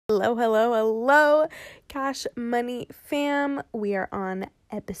Hello, hello, hello, Cash Money fam. We are on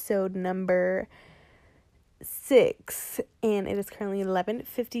episode number 6, and it is currently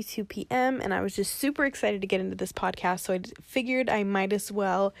 11:52 p.m. And I was just super excited to get into this podcast, so I figured I might as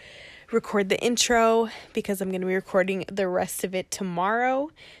well record the intro because I'm going to be recording the rest of it tomorrow.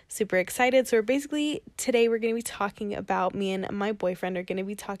 Super excited. So today we're going to be talking about, me and my boyfriend are going to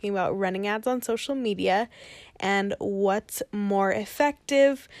be talking about running ads on social media and what's more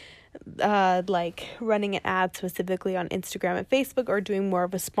effective, like running an ad specifically on Instagram and Facebook, or doing more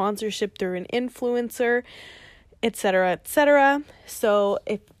of a sponsorship through an influencer, etc., etc. So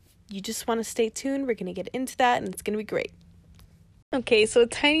if you just want to stay tuned, we're going to get into that and it's going to be great. Okay, so a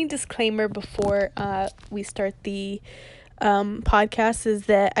tiny disclaimer before we start the podcast is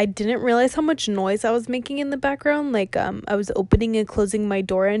that I didn't realize how much noise I was making in the background. I was opening and closing my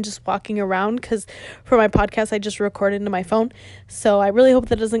door and just walking around because for my podcast I just recorded into my phone. So I really hope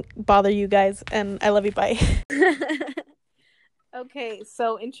that doesn't bother you guys, and I love you. Bye. Okay,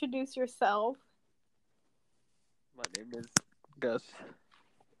 so introduce yourself. My name is Gus.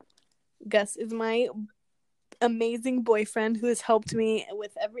 Gus is my amazing boyfriend who has helped me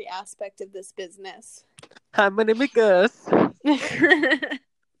with every aspect of this business. Hi, my name is Gus.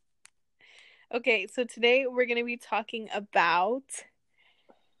 Okay, so today we're going to be talking about,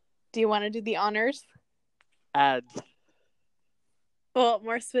 do you want to do the honors? Ads. Well,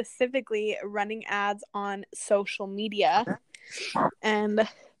 more specifically, running ads on social media, and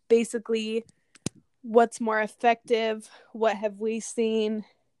basically what's more effective, what have we seen,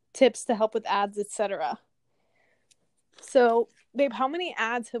 tips to help with ads, etc. So, babe, how many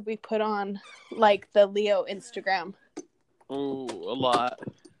ads have we put on, like, the Leo Instagram? Oh, a lot.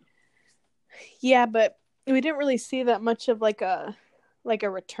 Yeah, but we didn't really see that much of like a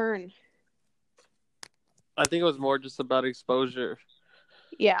return. I think it was more just about exposure.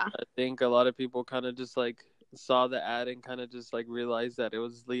 Yeah. I think a lot of people kind of just like saw the ad and kind of just like realized that it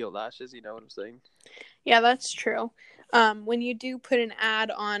was Leo Lashes. You know what I'm saying? Yeah, that's true. When you do put an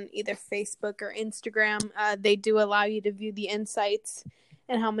ad on either Facebook or Instagram, they do allow you to view the insights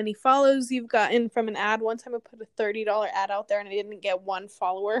and how many follows you've gotten from an ad. One time I put a $30 ad out there and I didn't get one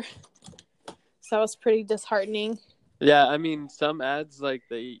follower. So that was pretty disheartening. Yeah, I mean, some ads, like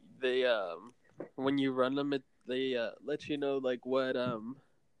they when you run them, they let you know like what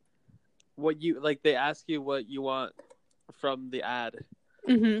you like. They ask you what you want from the ad.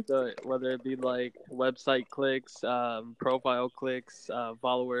 Mm-hmm. So whether it be like website clicks, profile clicks,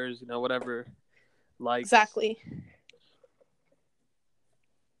 followers, whatever, likes. Exactly.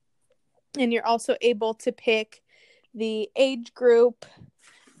 And you're also able to pick the age group,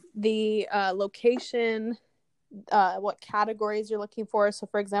 the location, what categories you're looking for. So,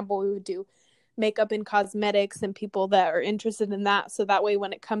 for example, we would do makeup and cosmetics and people that are interested in that. So that way,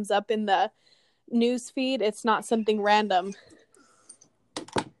 when it comes up in the news feed, it's not something random.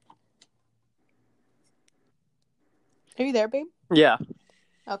 Are you there, babe? Yeah.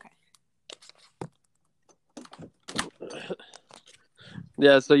 Okay.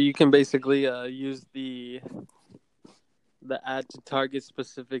 Yeah, so you can basically use the ad to target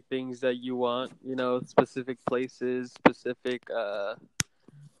specific things that you want, specific places, specific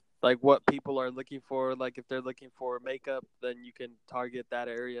like what people are looking for. Like if they're looking for makeup, then you can target that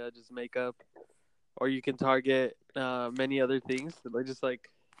area, just makeup. Or you can target many other things, like just like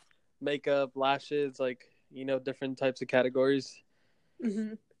makeup, lashes, like, different types of categories.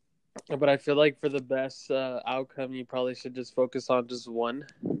 Mm-hmm. But I feel like for the best outcome, you probably should just focus on just one.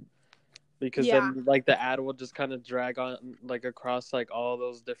 Because then, like, the ad will just kind of drag on, like, across, like, all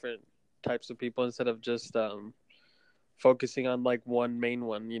those different types of people instead of just focusing on, like, one main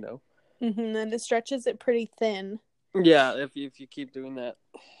one, Mm-hmm. And it stretches it pretty thin. Yeah, if you keep doing that.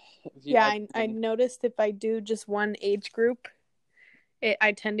 I noticed if I do just one age group,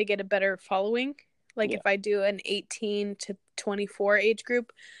 I tend to get a better following. Like, if I do an 18 to 24 age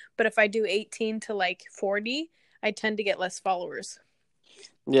group, but if I do 18 to, like, 40, I tend to get less followers.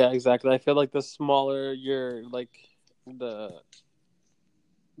 Yeah, exactly. I feel like the smaller you're, like, the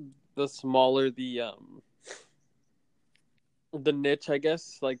smaller the niche, I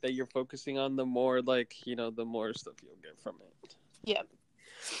guess, like, that you're focusing on, the more, like, the more stuff you'll get from it. Yep.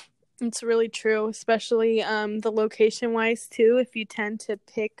 It's really true, especially the location wise too. If you tend to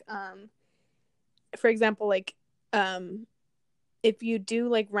pick, for example, like if you do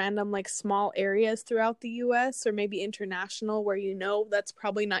like random like small areas throughout the US or maybe international where that's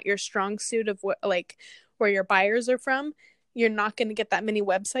probably not your strong suit of what, like, where your buyers are from, you're not going to get that many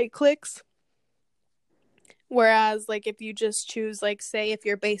website clicks. Whereas like if you just choose, like, say if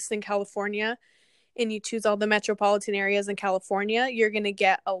you're based in California and you choose all the metropolitan areas in California, you're going to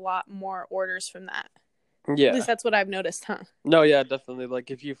get a lot more orders from that. At Yeah. least that's what I've noticed, huh? No, yeah, definitely.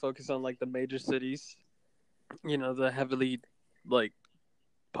 Like if you focus on like the major cities, you know, the heavily like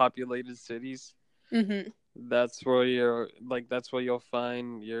populated cities, Mm-hmm. that's where that's where you'll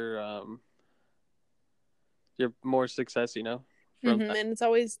find your more success, you know, from Mm-hmm. that. And it's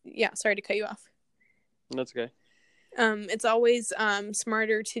always, sorry to cut you off. That's okay. It's always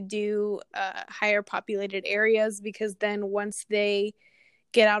smarter to do higher populated areas, because then once they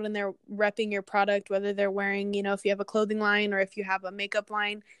get out and they're repping your product, whether they're wearing, you know, if you have a clothing line or if you have a makeup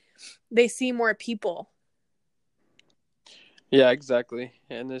line, they see more people. Yeah, exactly.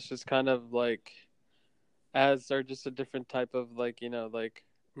 And it's just kind of like ads are just a different type of like, you know, like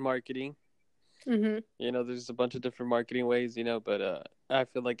marketing. Mm-hmm. You know, there's a bunch of different marketing ways, you know, but I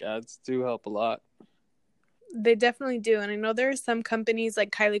feel like ads do help a lot. They definitely do. And I know there are some companies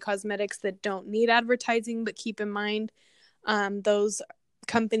like Kylie Cosmetics that don't need advertising, but keep in mind, those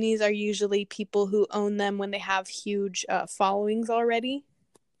companies are usually people who own them when they have huge followings already.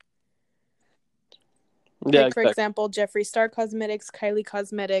 Yeah, Like, for exactly. example, Jeffree Star Cosmetics, Kylie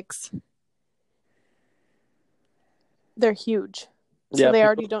Cosmetics, they're huge. So Yeah, they people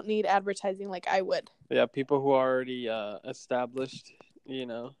already don't need advertising like I would. yeah, people who are already established, you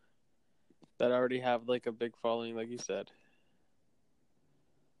know, that already have like a big following, like you said.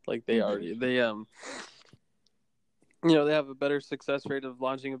 Like they already they you know, they have a better success rate of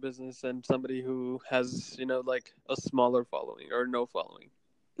launching a business than somebody who has, you know, like a smaller following or no following.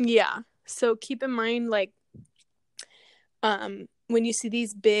 Yeah. So keep in mind, like, when you see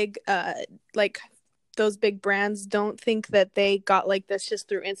these big, like those big brands, don't think that they got like this just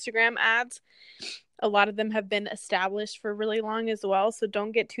through Instagram ads. A lot of them have been established for really long as well. So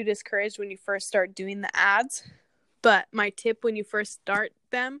don't get too discouraged when you first start doing the ads. But my tip when you first start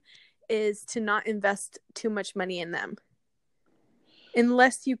them is to not invest too much money in them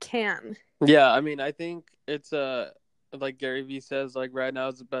unless you can. Yeah, I mean, I think it's like Gary Vee says, like right now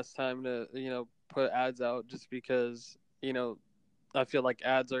is the best time to, you know, put ads out just because, you know, I feel like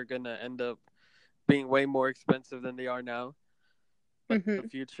ads are gonna end up being way more expensive than they are now, like in the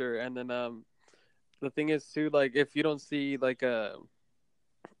future. And then the thing is too, like if you don't see like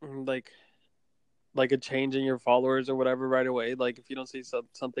like a change in your followers or whatever right away, like if you don't see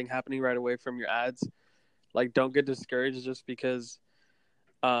something happening right away from your ads, like don't get discouraged just because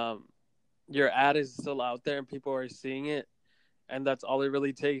um your ad is still out there and people are seeing it, and that's all it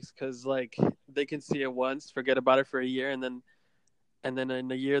really takes, because like they can see it once, forget about it for a year, and then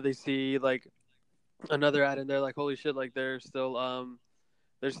in a year they see like another ad and they're like, holy shit, like they're still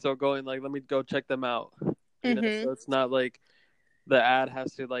going, like let me go check them out, you know. So it's not like the ad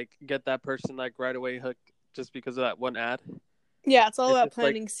has to like get that person like right away hooked just because of that one ad. Yeah, it's all It's about just like,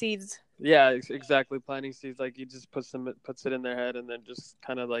 planting seeds. yeah, exactly, planting seeds. Like you just puts it in their head and then just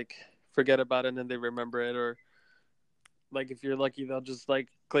kind of like forget about it, and then they remember it. Or like if you're lucky, they'll just like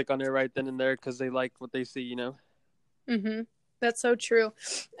click on it right then and there because they like what they see, you know. That's so true.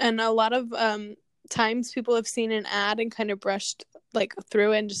 And a lot of times people have seen an ad and kind of brushed like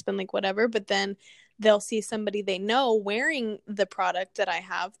through it and just been like whatever, but then they'll see somebody they know wearing the product that I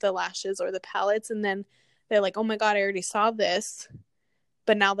have, the lashes or the palettes, and then they're like, oh my god, I already saw this,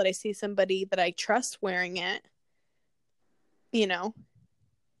 but now that I see somebody that I trust wearing it, you know,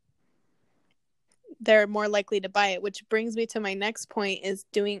 they're more likely to buy it. Which brings me to my next point, is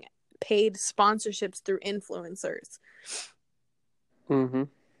doing paid sponsorships through influencers.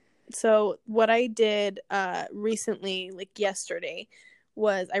 So what I did recently, like yesterday,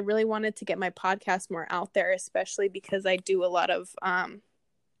 was I really wanted to get my podcast more out there, especially because I do a lot of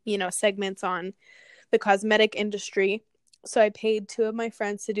segments on the cosmetic industry. So I paid two of my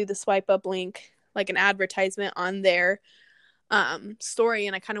friends to do the swipe up link, like an advertisement on their story,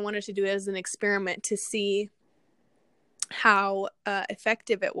 and I kind of wanted to do it as an experiment to see how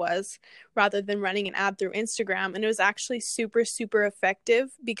effective it was, rather than running an ad through Instagram. And it was actually super, super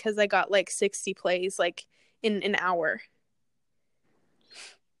effective because I got like 60 plays like in an hour.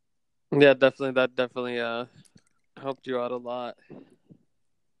 Yeah, definitely. That definitely helped you out a lot.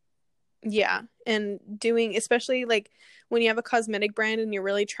 Yeah. And doing, especially like when you have a cosmetic brand and you're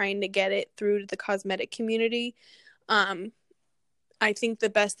really trying to get it through to the cosmetic community, I think the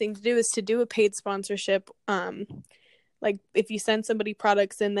best thing to do is to do a paid sponsorship. Like if you send somebody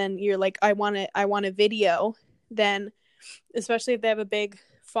products and then you're like, I want a video, then especially if they have a big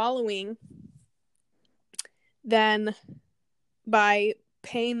following, then by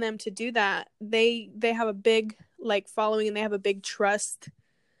paying them to do that, they have a big like following, and they have a big trust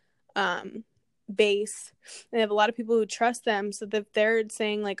base. They have a lot of people who trust them, so that if they're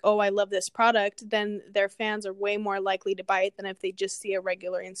saying like, oh, I love this product, then their fans are way more likely to buy it than if they just see a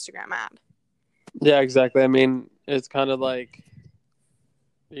regular Instagram ad. Yeah, exactly. I mean, it's kind of like,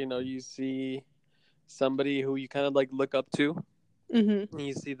 you see somebody who you kind of like look up to, Mm-hmm. and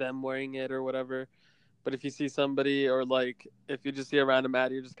you see them wearing it or whatever. But if you see somebody, or like if you just see a random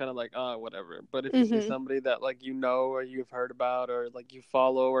ad, you're just kind of like, oh, whatever. But if you see Mm-hmm. somebody that like or you've heard about or like you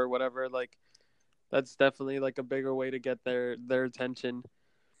follow or whatever, like that's definitely like a bigger way to get their attention.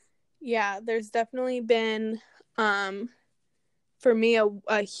 Yeah, there's definitely been, for me,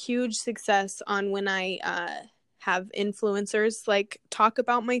 a huge success on when I have influencers like talk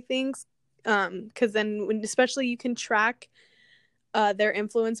about my things, because then especially you can track their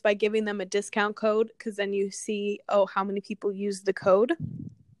influence by giving them a discount code, because then you see, oh, how many people use the code.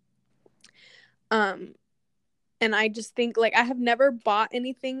 And I just think, like, I have never bought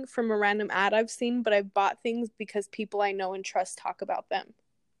anything from a random ad I've seen, but I've bought things because people I know and trust talk about them.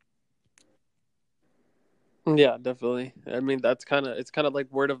 Yeah, definitely. I mean, it's kind of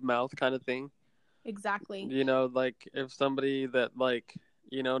like word of mouth kind of thing. Exactly. Like if somebody that like,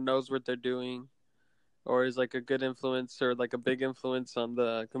 knows what they're doing or is like a good influence or like a big influence on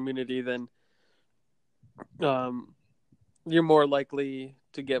the community, then um you're more likely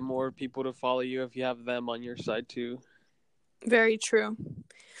to get more people to follow you if you have them on your side too. Very true.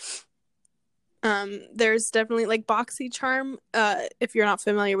 There's definitely like BoxyCharm. If you're not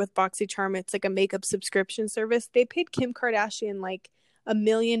familiar with BoxyCharm, it's like a makeup subscription service. They paid Kim Kardashian like $1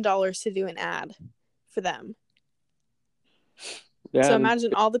 million to do an ad for them. Yeah, So and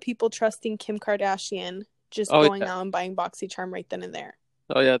imagine all the people trusting Kim Kardashian just oh going yeah, out and buying BoxyCharm right then and there.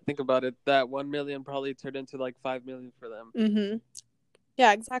 oh yeah. Think about it. That 1 million probably turned into like 5 million for them. Mm-hmm.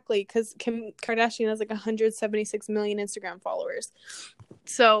 Yeah, exactly. Because Kim Kardashian has like 176 million Instagram followers.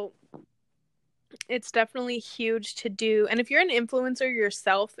 So it's definitely huge to do. And if you're an influencer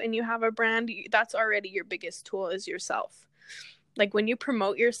yourself and you have a brand, that's already your biggest tool is yourself. Like when you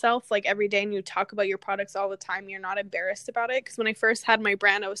promote yourself like every day and you talk about your products all the time, you're not embarrassed about it. Because when I first had my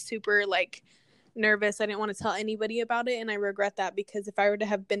brand, I was super like nervous. I didn't want to tell anybody about it. And I regret that, because if I were to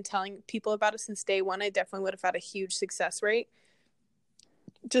have been telling people about it since day one, I definitely would have had a huge success rate.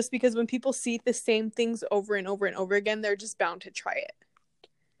 Just because when people see the same things over and over and over again, they're just bound to try it.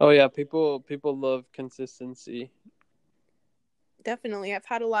 Oh yeah, people love consistency. Definitely. I've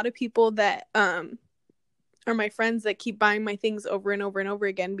had a lot of people that are my friends that keep buying my things over and over and over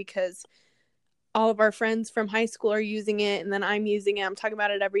again, because all of our friends from high school are using it, and then I'm using it. I'm talking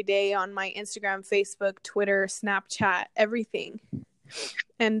about it every day on my Instagram, Facebook, Twitter, Snapchat, everything.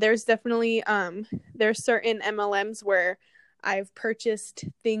 And there's definitely there's certain MLMs where I've purchased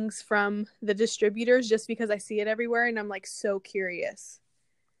things from the distributors just because I see it everywhere and I'm like so curious.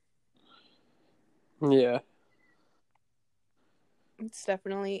 Yeah. It's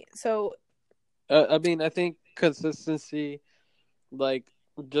definitely so. I mean, I think consistency, like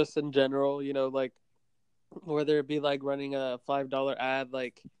just in general, like whether it be like running a $5 ad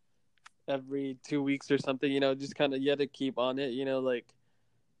like every 2 weeks or something, just kind of you have to keep on it, like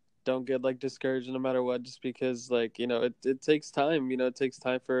don't get like discouraged no matter what, just because like it takes time, it takes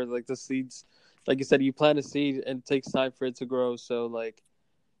time for like the seeds, like you said, you plant a seed and it takes time for it to grow, so like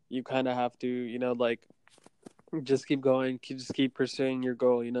you kind of have to like just keep going, just keep pursuing your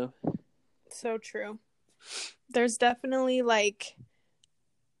goal. So true. There's definitely like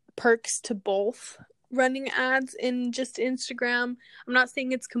perks to both running ads in just Instagram. I'm not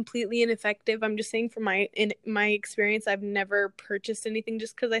saying it's completely ineffective. I'm just saying from my experience, I've never purchased anything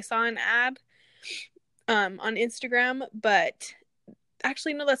just because I saw an ad on Instagram. But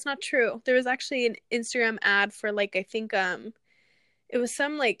actually, no, that's not true. There was actually an Instagram ad for like, I think it was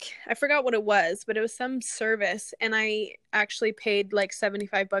some like, I forgot what it was, but it was some service, and I actually paid like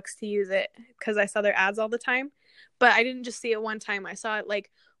 $75 to use it because I saw their ads all the time. But I didn't just see it one time. I saw it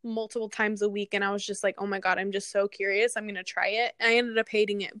like multiple times a week, and I was just like, oh my god, I'm just so curious. I'm gonna try it. I ended up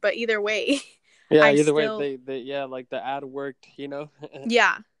hating it, but either way, Yeah, I either way, still they yeah, like the ad worked,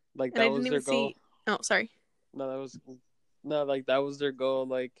 yeah. like And I that didn't was their even goal. see. Oh, sorry. No, like that was their goal,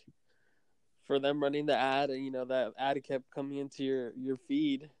 like for them running the ad, and that ad kept coming into your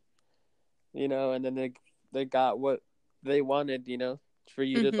feed, and then they got what they wanted, for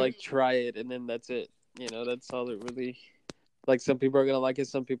you to Mm-hmm. like try it, and then that's it. That's all it really. Like some people are gonna like it,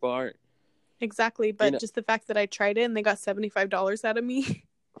 some people aren't. Exactly, You but know, just the fact that I tried it and they got $75 out of me.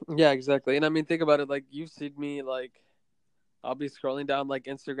 yeah, exactly. And I mean, think about it. Like you've seen me, like I'll be scrolling down like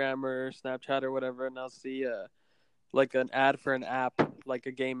Instagram or Snapchat or whatever, and I'll see like an ad for an app, like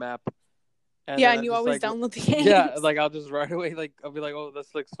a game app, And Yeah, then and I'm you just always like, download the yeah, games. like I'll just right away, like I'll be like, oh,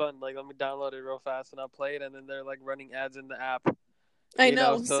 this looks fun. Like let me download it real fast, and I'll play it. And then they're like running ads in the app, I you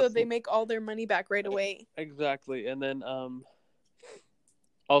know. know, So so it's they make all their money back right away. exactly. And then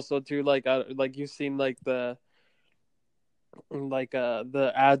also too, like you've seen the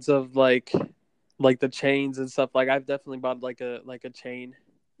ads of like the chains and stuff. Like I've definitely bought like a chain.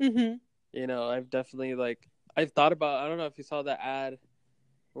 Mm-hmm. You know, I've definitely like I've thought about. I don't know if you saw the ad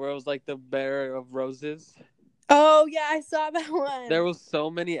where it was like the bearer of roses. Oh yeah, I saw that There one. was so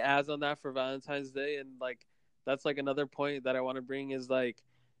many ads on that for Valentine's Day, and like that's like another point that I want to bring is like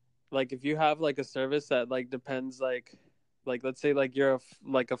if you have like a service that like depends like let's say like you're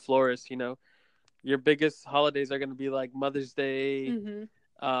like a florist, you know, your biggest holidays are going to be like Mother's Day,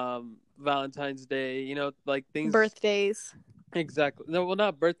 Mm-hmm. Valentine's Day, you know, like things. Birthdays. Exactly. No, well,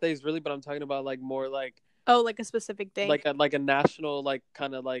 not birthdays really, but I'm talking about like more Oh, like a specific day. like a national like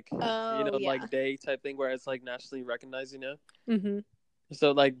kind of like you Oh know yeah. like day type thing where it's like nationally recognized, you know. Mm-hmm.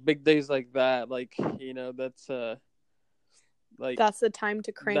 So like big days like that, like you know, that's like That's the time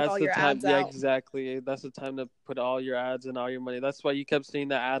to crank that's all the your time. ads Yeah, out. exactly. That's the time to put all your ads and all your money. That's why you kept seeing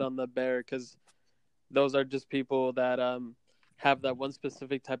the ad on the bear because those are just people that have that one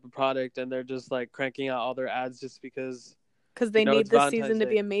specific type of product and they're just like cranking out all their ads just because Because you they know need it's this season Valentine's to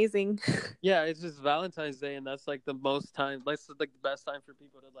Day. be amazing. Yeah, it's just Valentine's Day and that's like the most time. That's like the best time for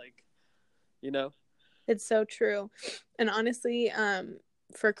people to like, you know. It's so true. And honestly,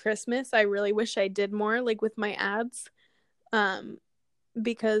 for Christmas, I really wish I did more like with my ads. Um,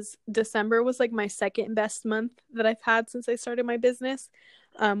 because December was like my second best month that I've had since I started my business.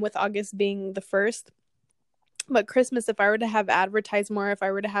 With August being the first. But Christmas, if I were to have advertised more, if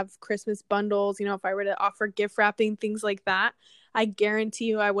I were to have Christmas bundles, you know, if I were to offer gift wrapping, things like that, I guarantee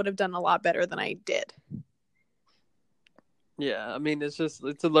you I would have done a lot better than I did. Yeah, I mean it's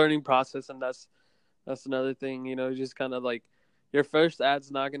a learning process and that's another thing, you know, just kind of like your first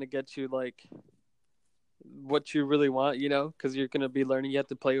ad's not going to get you like what you really want, you know, because you're going to be learning. You have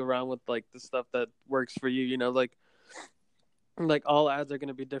to play around with like the stuff that works for you, you know, like all ads are going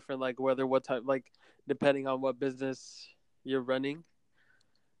to be different, like whether what type, like depending on what business you're running,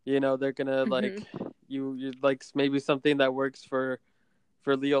 you know, they're going to like Mm-hmm. you like maybe something that works for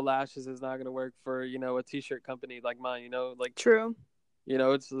Leo Lashes is not going to work for, you know, a t-shirt company like mine, you know, like, True. you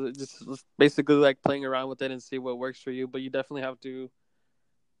know, it's just basically like playing around with it and see what works for you, but you definitely have to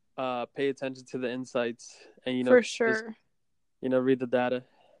pay attention to the insights and you know For just sure. you know read the data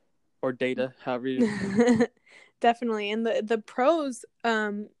or data however you. Definitely. And the pros,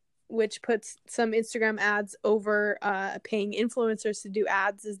 which puts some Instagram ads over paying influencers to do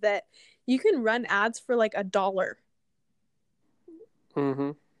ads, is that you can run ads for like $1.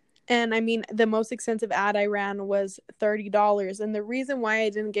 Mm-hmm. And I mean, the most expensive ad I ran was $30. And the reason why I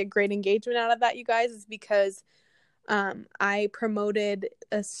didn't get great engagement out of that, you guys, is because I promoted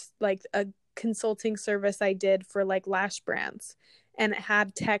like a consulting service I did for like lash brands, and it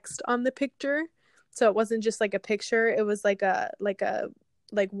had text on the picture, so it wasn't just like a picture. It was like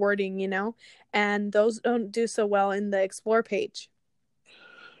wording, you know, and those don't do so well in the explore page.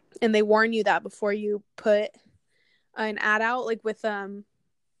 And they warn you that before you put an ad out, like with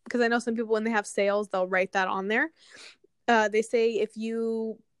because I know some people when they have sales they'll write that on there. They say if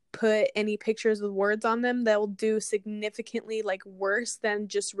you put any pictures with words on them, they'll do significantly like worse than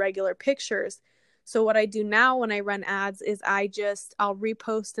just regular pictures. So what I do now when I run ads is I'll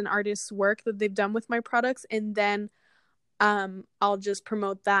repost an artist's work that they've done with my products, and then I'll just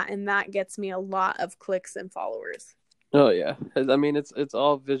promote that, and that gets me a lot of clicks and followers. Oh yeah, I mean it's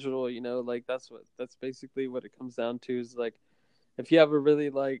all visual, you know, like that's basically what it comes down to is like if you have a really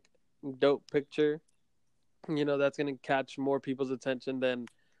like dope picture, you know, that's gonna catch more people's attention than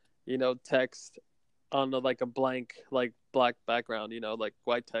you know text on like a blank like black background, you know, like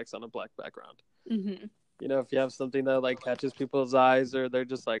white text on a black background. Mm-hmm. You know, if you have something that like catches people's eyes or they're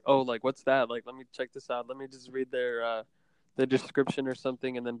just like, oh, like what's that? Like let me check this out. Let me just read their the description or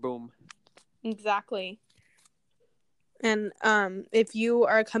something, and then boom. Exactly. And if you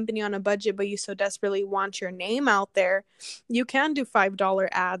are a company on a budget but you so desperately want your name out there, you can do $5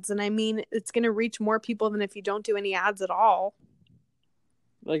 ads. And I mean, it's going to reach more people than if you don't do any ads at all.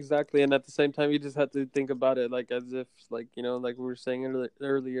 Exactly, and at the same time, you just have to think about it like as if like you know, like we were saying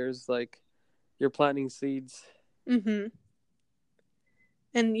earlier, is like you're planting seeds. Mm-hmm.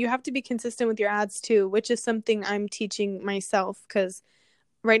 And you have to be consistent with your ads too, which is something I'm teaching myself because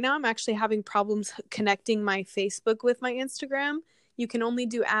right now I'm actually having problems connecting my Facebook with my Instagram. You can only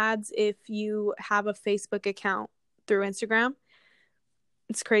do ads if you have a Facebook account through Instagram.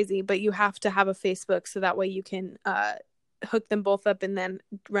 It's crazy, but you have to have a Facebook so that way you can hook them both up and then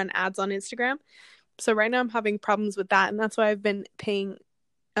run ads on Instagram. So right now I'm having problems with that, and that's why I've been paying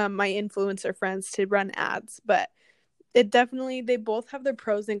my influencer friends to run ads. But they both have their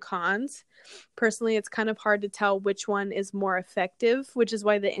pros and cons. Personally, it's kind of hard to tell which one is more effective, which is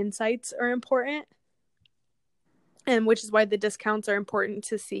why the insights are important, and which is why the discounts are important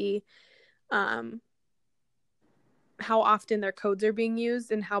to see how often their codes are being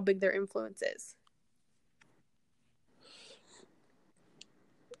used and how big their influence is.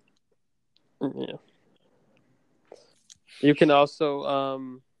 Yeah. You can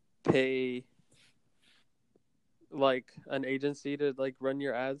also pay like an agency to like run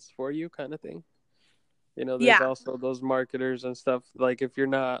your ads for you, kind of thing. There's also those marketers and stuff. Like if you're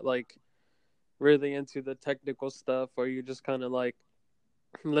not like really into the technical stuff, or you just kind of like,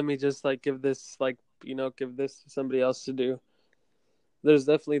 let me just like give this to somebody else to do. There's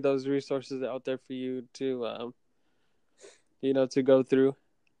definitely those resources out there for you to to go through.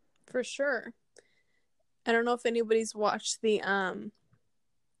 For sure. I don't know if anybody's watched the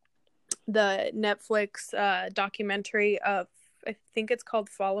Netflix documentary of, I think it's called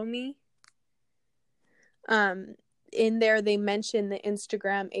Follow Me. In there they mention the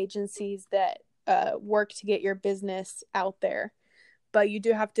Instagram agencies that work to get your business out there, but you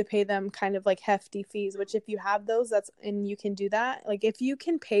do have to pay them kind of like hefty fees, which if you have those, and you can do that. Like if you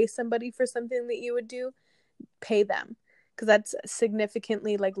can pay somebody for something that you would do, pay them, because that's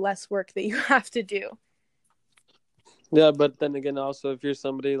significantly like less work that you have to do. Yeah, but then again, also if you're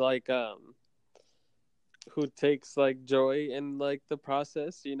somebody like who takes like joy in like the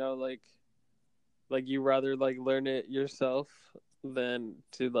process, like you rather like learn it yourself than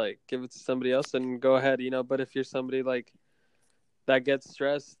to like give it to somebody else, and go ahead, but if you're somebody like that gets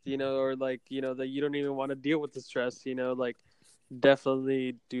stressed, or like that you don't even want to deal with the stress, like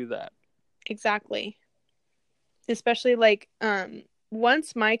definitely do that. Exactly. Especially like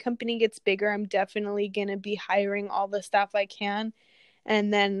once my company gets bigger, I'm definitely gonna be hiring all the staff I can,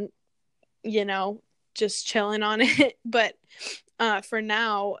 and then just chilling on it. But for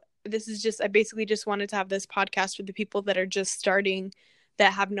now, I basically just wanted to have this podcast for the people that are just starting,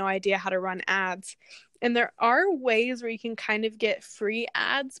 that have no idea how to run ads. And there are ways where you can kind of get free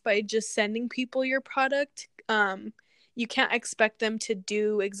ads by just sending people your product. You can't expect them to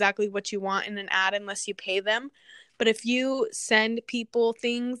do exactly what you want in an ad unless you pay them. But if you send people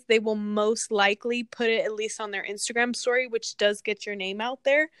things, they will most likely put it at least on their Instagram story, which does get your name out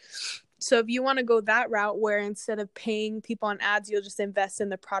there. So if you want to go that route, where instead of paying people on ads, you'll just invest in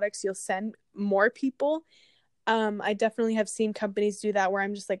the products you'll send more people. I definitely have seen companies do that, where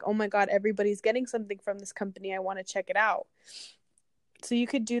I'm just like, oh my God, everybody's getting something from this company. I want to check it out. So you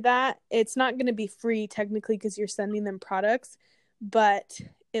could do that. It's not going to be free technically because you're sending them products, but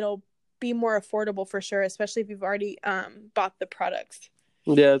it'll be more affordable for sure, especially if you've already bought the products.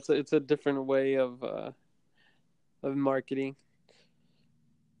 Yeah, it's a different way of marketing.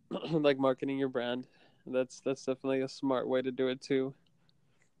 Like marketing your brand. That's definitely a smart way to do it too.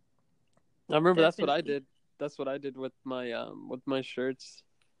 I remember that's what I did. That's what I did with my shirts.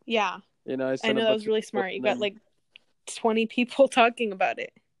 Yeah. I know that was really smart. You got like 20 people talking about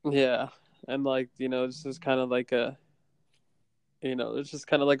it. Yeah. And like, this is kind of like it's just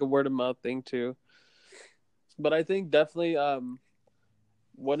kind of like a word of mouth thing too. But I think definitely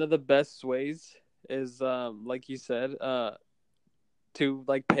one of the best ways is like you said, to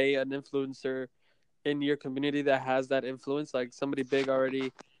like pay an influencer in your community that has that influence, like somebody big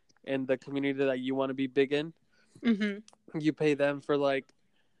already in the community that you want to be big in. Mm-hmm. You pay them for like,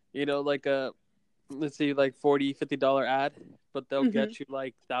 like a, let's see, like $40-$50 ad, but they'll get you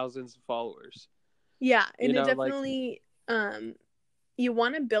like thousands of followers. Yeah, and it definitely you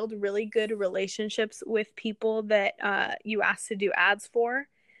want to build really good relationships with people that you ask to do ads for,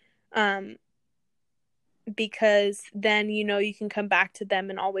 because then you can come back to them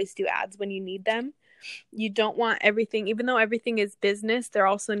and always do ads when you need them. You don't want everything, even though everything is business, there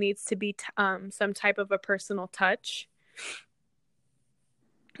also needs to be some type of a personal touch.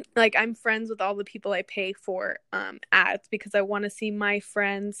 Like I'm friends with all the people I pay for ads because I want to see my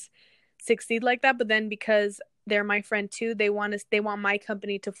friends succeed like that. But then because they're my friend too, they want my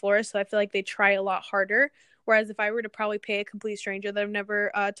company to flourish. So I feel like they try a lot harder. Whereas if I were to probably pay a complete stranger that I've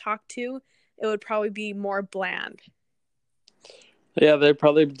never talked to, it would probably be more bland. Yeah, they'd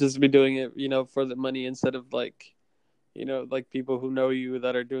probably just be doing it, for the money instead of like, like people who know you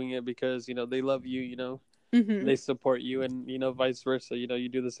that are doing it because, they love you, Mm-hmm. they support you, and, vice versa, you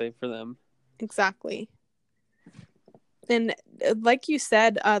do the same for them. Exactly. And like you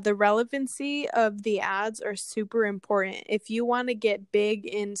said, the relevancy of the ads are super important. If you want to get big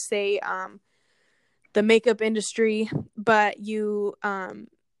in, say, the makeup industry, but you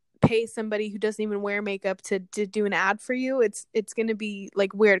pay somebody who doesn't even wear makeup to do an ad for you, it's going to be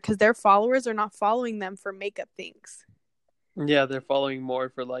like weird because their followers are not following them for makeup things. Yeah, they're following more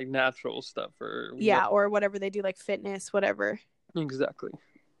for like natural stuff or Yeah, or whatever they do, like fitness, whatever. Exactly.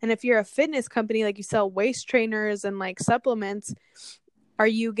 And if you're a fitness company, like you sell waist trainers and like supplements, are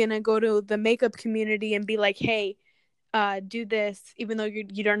you going to go to the makeup community and be like, hey, do this, even though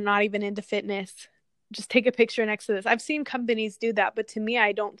you're not even into fitness? Just take a picture next to this. I've seen companies do that, but to me,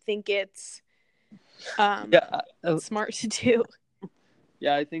 I don't think it's smart to do.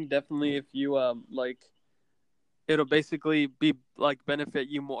 Yeah, I think definitely if you like, it'll basically be like benefit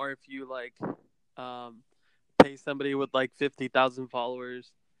you more if you like pay somebody with like 50,000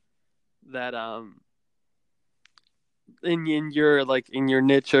 followers that in your like in your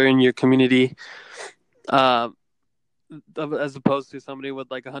niche or in your community, as opposed to somebody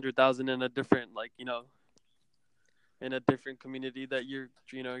with like 100,000 in a different, like, in a different community that you're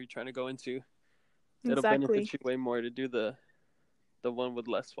trying to go into. It'll benefit you way more to do the one with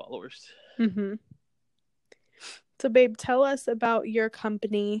less followers. Mm-hmm. So, babe, tell us about your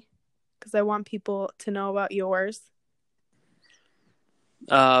company, because I want people to know about yours.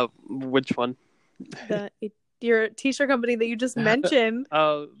 Which one? Your t-shirt company that you just mentioned.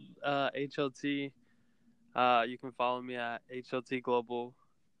 HLT. You can follow me at HLT Global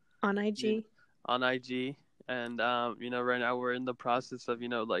on IG. On IG, and right now we're in the process of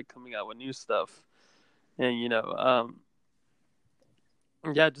like coming out with new stuff, and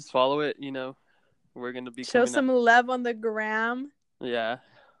just follow it. We're gonna be show some love on the gram. Yeah,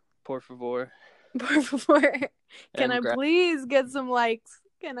 por favor. Por favor. Can I please get some likes?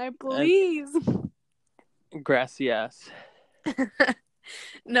 Can I please? Gracias.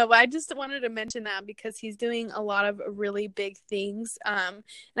 No, but I just wanted to mention that because he's doing a lot of really big things. And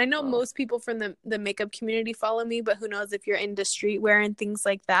I know most people from the makeup community follow me, but who knows, if you're into streetwear and things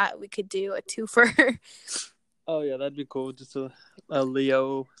like that, we could do a twofer. Oh yeah, that'd be cool. Just a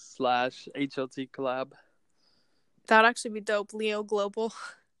Leo/HLT collab. That'd actually be dope. Leo Global.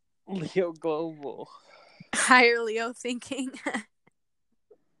 Leo Global. Higher Leo thinking.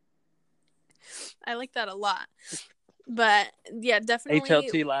 I like that a lot. But yeah, definitely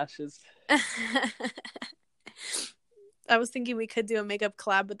HLT lashes. I was thinking we could do a makeup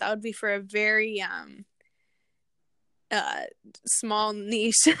collab, but that would be for a very small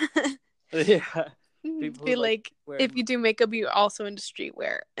niche. Yeah. People be like if you do makeup, you're also into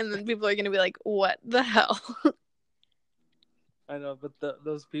streetwear, and then people are gonna be like, "What the hell?" I know, but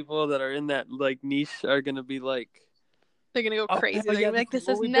those people that are in that like niche are gonna be like, they're gonna go crazy. They're gonna be like, "This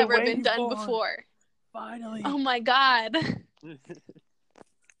has never been done before." Finally. Oh my god.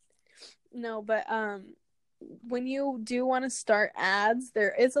 No, but when you do want to start ads,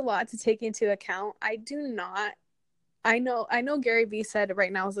 there is a lot to take into account. I know Gary Vee said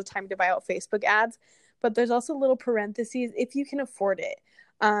right now is the time to buy out Facebook ads, but there's also little parentheses if you can afford it.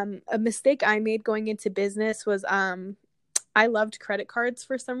 A mistake I made going into business was I loved credit cards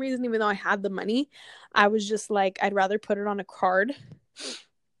for some reason, even though I had the money. I was just like, I'd rather put it on a card.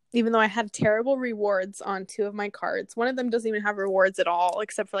 Even though I had terrible rewards on 2 of my cards. One of them doesn't even have rewards at all,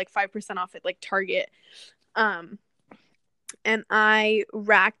 except for like 5% off at like Target. And I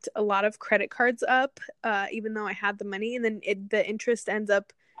racked a lot of credit cards up, even though I had the money. And then the interest ends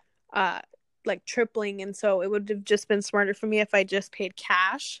up like tripling. And so it would have just been smarter for me if I just paid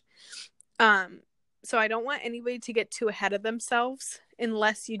cash. So I don't want anybody to get too ahead of themselves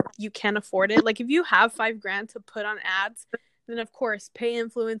unless you can afford it. Like if you have $5,000 to put on ads, then of course pay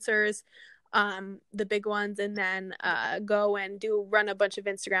influencers, the big ones, and then go and run a bunch of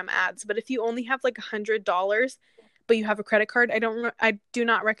Instagram ads. But if you only have like $100 but you have a credit card, I do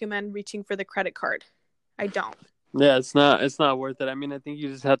not recommend reaching for the credit card. I don't. Yeah, it's not worth it. I mean, I think you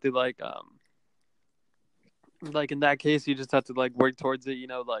just have to like in that case you just have to like work towards it,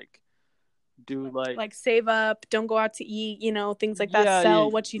 like do like save up, don't go out to eat, things like that. Sell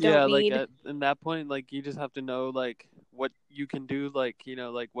what you don't need. Like in that point, like you just have to know like what you can do, like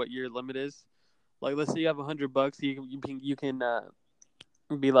like what your limit is. Like let's say you have $100, you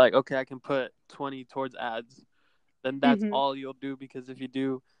can be like, okay, I can put 20 towards ads. Then that's all you'll do, because if you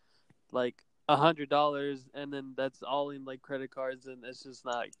do like $100 and then that's all in like credit cards, and it's just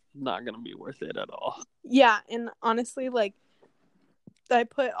not gonna be worth it at all. Yeah, and honestly, like I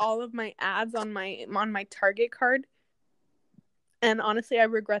put all of my ads on my Target card, and honestly I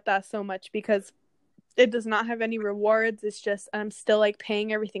regret that so much because it does not have any rewards. It's just I'm still like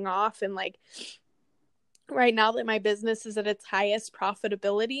paying everything off, and like right now that my business is at its highest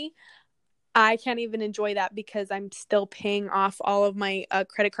profitability, I can't even enjoy that because I'm still paying off all of my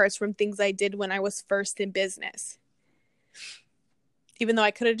credit cards from things I did when I was first in business. Even though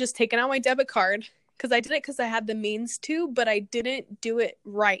I could have just taken out my debit card, because I did it because I had the means to, but I didn't do it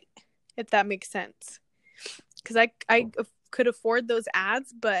right, if that makes sense. Because I could afford those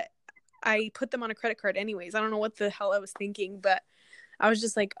ads, but I put them on a credit card anyways. I don't know what the hell I was thinking, but I was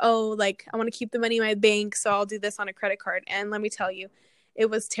just like, oh, like, I want to keep the money in my bank, so I'll do this on a credit card. And let me tell you, it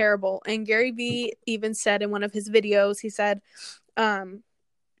was terrible. And Gary Vee even said in one of his videos, he said,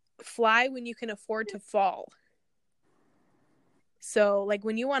 fly when you can afford to fall. So, like,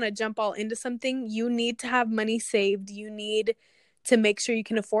 when you want to jump all into something, you need to have money saved. You need to make sure you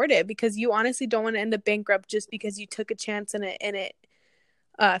can afford it, because you honestly don't want to end up bankrupt just because you took a chance and it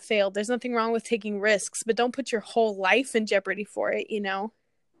failed. There's nothing wrong with taking risks, but don't put your whole life in jeopardy for it, you know?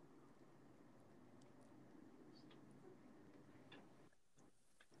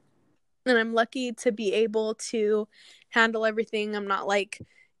 And I'm lucky to be able to handle everything. I'm not like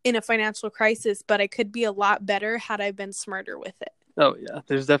in a financial crisis, but I could be a lot better had I been smarter with it. Oh yeah,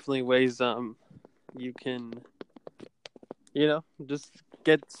 there's definitely ways you can, just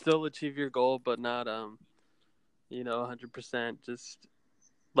still achieve your goal, but not 100% just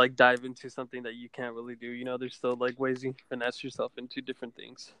like dive into something that you can't really do. There's still like ways you can finesse yourself into different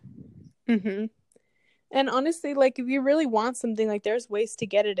things. Mm-hmm. And honestly, like, if you really want something, like, there's ways to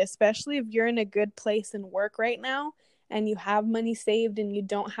get it, especially if you're in a good place in work right now and you have money saved and you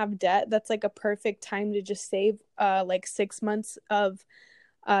don't have debt. That's like a perfect time to just save like 6 months of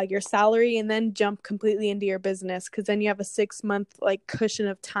your salary and then jump completely into your business, because then you have a 6 month like cushion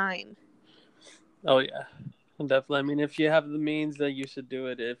of time. Oh yeah, definitely. I mean, if you have the means, then you should do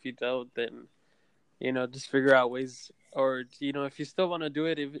it. If you don't, then just figure out ways, or if you still want to do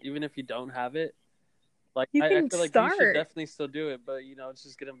it, even if you don't have it. Like, You I can feel like you should start. definitely still do it, but it's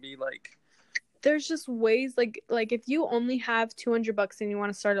just gonna be like, There's just ways, like if you only have $200 and you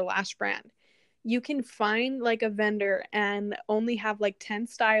want to start a lash brand, you can find like a vendor and only have like 10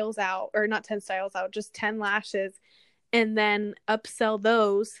 styles out, or not 10 styles out, just 10 lashes, and then upsell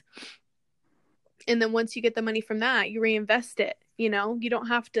those. And then once you get the money from that, you reinvest it. You don't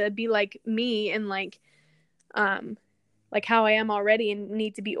have to be like me and like how I am already and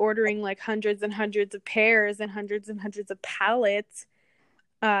need to be ordering like hundreds and hundreds of pairs and hundreds of pallets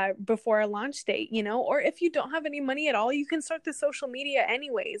before a launch date. Or if you don't have any money at all, you can start the social media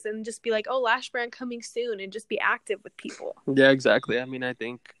anyways and just be like, oh, lash brand coming soon, and just be active with people. yeah, exactly. I mean, I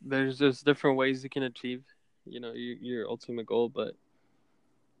think there's just different ways you can achieve, your ultimate goal. But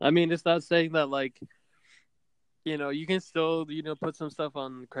I mean, it's not saying that like, you can still, put some stuff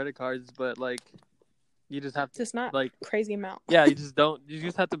on credit cards, but like, you just have to Just not like, crazy amount. yeah, you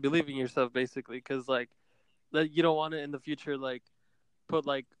just have to believe in yourself basically, because like, you don't want to in the future like put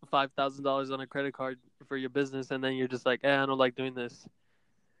like $5,000 on a credit card for your business, and then you're just like, I don't like doing this.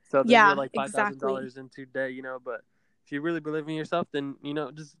 So then you're Yeah, like exactly. $5,000 into debt, But if you really believe in yourself, then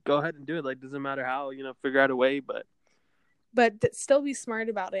just go ahead and do it. Like, doesn't matter how, figure out a way. But still be smart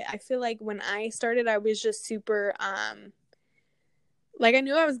about it. I feel like when I started, I was just super like, I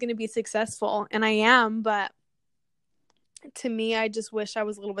knew I was going to be successful, and I am, but to me, I just wish I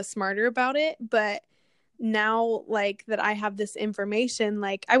was a little bit smarter about it. But now, like, that I have this information,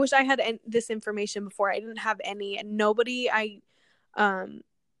 like, I wish I had this information before. I didn't have any, and nobody I'm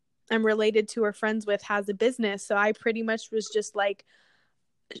related to or friends with has a business. So I pretty much was just like,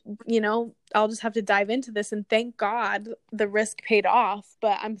 I'll just have to dive into this, and thank God the risk paid off,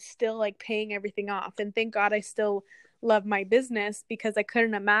 but I'm still like paying everything off. And thank God I still love my business, because I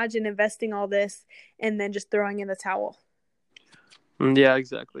couldn't imagine investing all this and then just throwing in the towel. Yeah,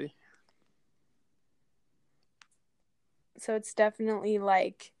 exactly. So it's definitely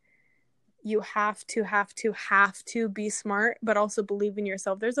like, you have to be smart, but also believe in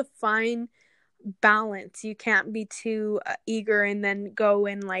yourself. There's a fine balance. You can't be too eager and then go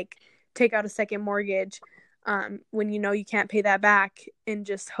and like take out a second mortgage when you can't pay that back, in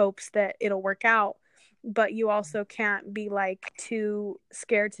just hopes that it'll work out. But you also can't be like too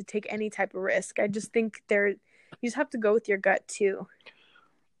scared to take any type of risk. I just think you just have to go with your gut too.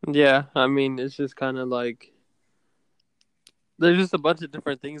 Yeah, I mean, it's just kind of like, there's just a bunch of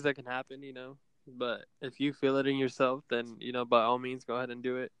different things that can happen, But if you feel it in yourself, then, by all means, go ahead and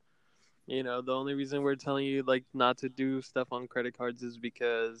do it. The only reason we're telling you like not to do stuff on credit cards is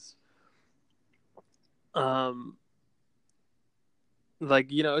because,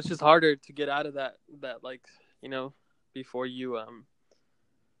 like, it's just harder to get out of that like, before you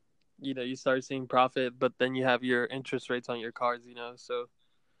start seeing profit, but then you have your interest rates on your cards, so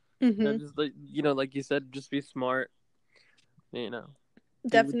Mm-hmm. just like, like you said, just be smart, you know.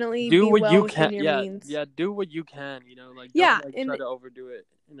 Definitely do be what well you within can. your Yeah, means. yeah, do what you can, like Yeah, don't like try to overdo it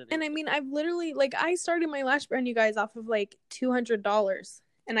in any and I way. mean, I've literally, like, I started my lash brand, you guys, off of like $200,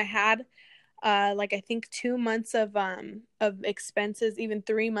 and I had like, I think 2 months of expenses, even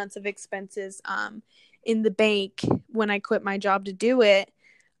 3 months of expenses in the bank when I quit my job to do it.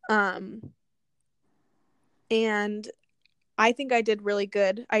 And I think I did really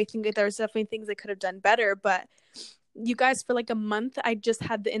good. I think that there's definitely things I could have done better, but you guys, for like a month, I just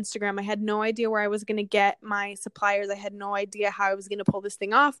had the Instagram. I had no idea where I was going to get my suppliers. I had no idea how I was going to pull this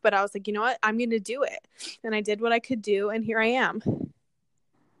thing off, but I was like, you know what? I'm going to do it. And I did what I could do, and here I am.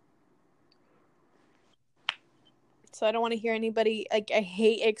 So I don't want to hear anybody, like, I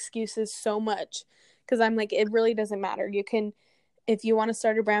hate excuses so much, because I'm like, it really doesn't matter. You can, if you want to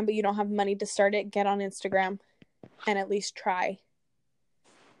start a brand but you don't have money to start it, get on Instagram and at least try.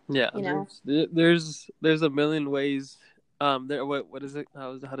 Yeah, there's a million ways. What is it?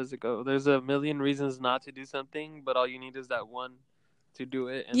 How does it go? There's a million reasons not to do something, but all you need is that one to do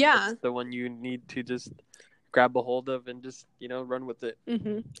it, and that's the one you need to just grab a hold of and just run with it.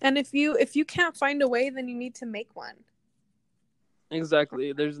 Mm-hmm. And if you can't find a way, then you need to make one.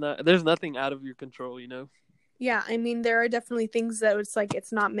 Exactly. There's nothing out of your control, Yeah, I mean, there are definitely things that it's like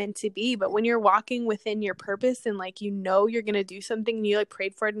it's not meant to be, but when you're walking within your purpose and like you're gonna do something and you like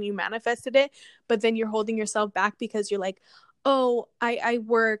prayed for it and you manifested it, but then you're holding yourself back because you're like, oh, I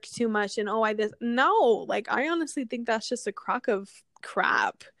work too much and oh, I this. No, like, I honestly think that's just a crock of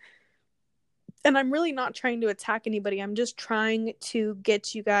crap. And I'm really not trying to attack anybody. I'm just trying to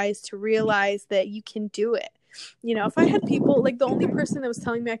get you guys to realize that you can do it. If I had people, like, the only person that was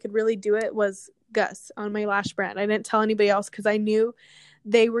telling me I could really do it was Gus on my lash brand. I didn't tell anybody else because I knew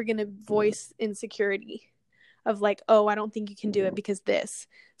they were going to voice insecurity of like, oh, I don't think you can do it because this.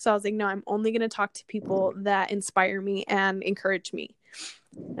 So I was like, no, I'm only going to talk to people that inspire me and encourage me.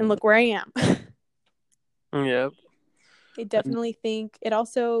 And look where I am. Yep. I definitely think it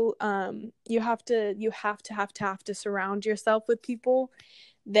also, you have to surround yourself with people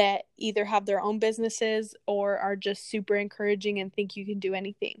that either have their own businesses or are just super encouraging and think you can do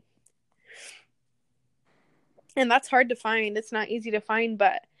anything. And that's hard to find. It's not easy to find,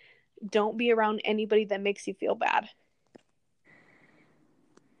 but don't be around anybody that makes you feel bad.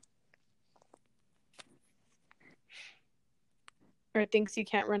 Or thinks you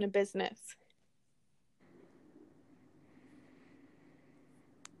can't run a business.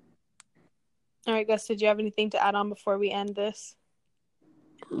 All right, Gus, did you have anything to add on before we end this?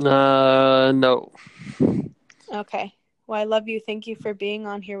 No. Okay. Well, I love you. Thank you for being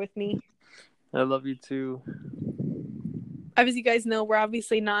on here with me. I love you too. As you guys know, we're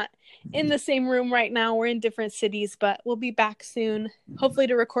obviously not in the same room right now. We're in different cities, but we'll be back soon, hopefully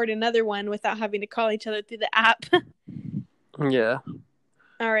to record another one without having to call each other through the app. Yeah.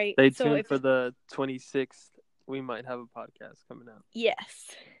 All right. Stay tuned for the 26th. We might have a podcast coming out. Yes.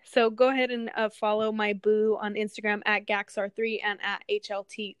 So go ahead and follow my boo on Instagram at Gaxar3 and at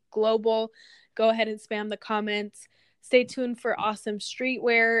HLT Global. Go ahead and spam the comments. Stay tuned for awesome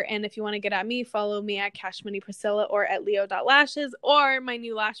streetwear. And if you want to get at me, follow me at Cash Money Priscilla or at Leo.lashes or my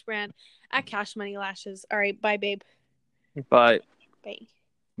new lash brand at Cash Money Lashes. All right. Bye, babe. Bye. Bye.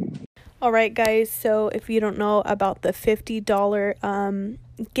 All right, guys. So if you don't know about the $50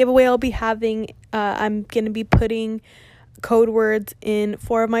 giveaway I'll be having, I'm going to be putting code words in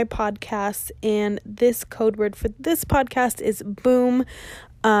 4 of my podcasts, and this code word for this podcast is boom.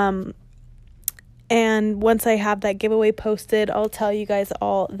 And once I have that giveaway posted, I'll tell you guys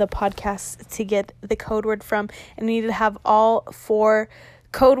all the podcasts to get the code word from, and you need to have all 4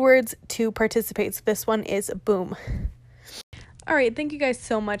 code words to participate. So this one is boom. All right, thank you guys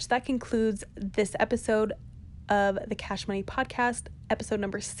so much. That concludes this episode of the Cash Money Podcast, episode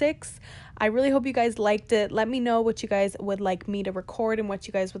number 6. I really hope you guys liked it. Let me know what you guys would like me to record and what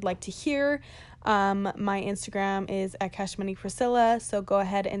you guys would like to hear. My Instagram is at Cash Money Priscilla, so go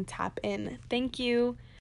ahead and tap in. Thank you.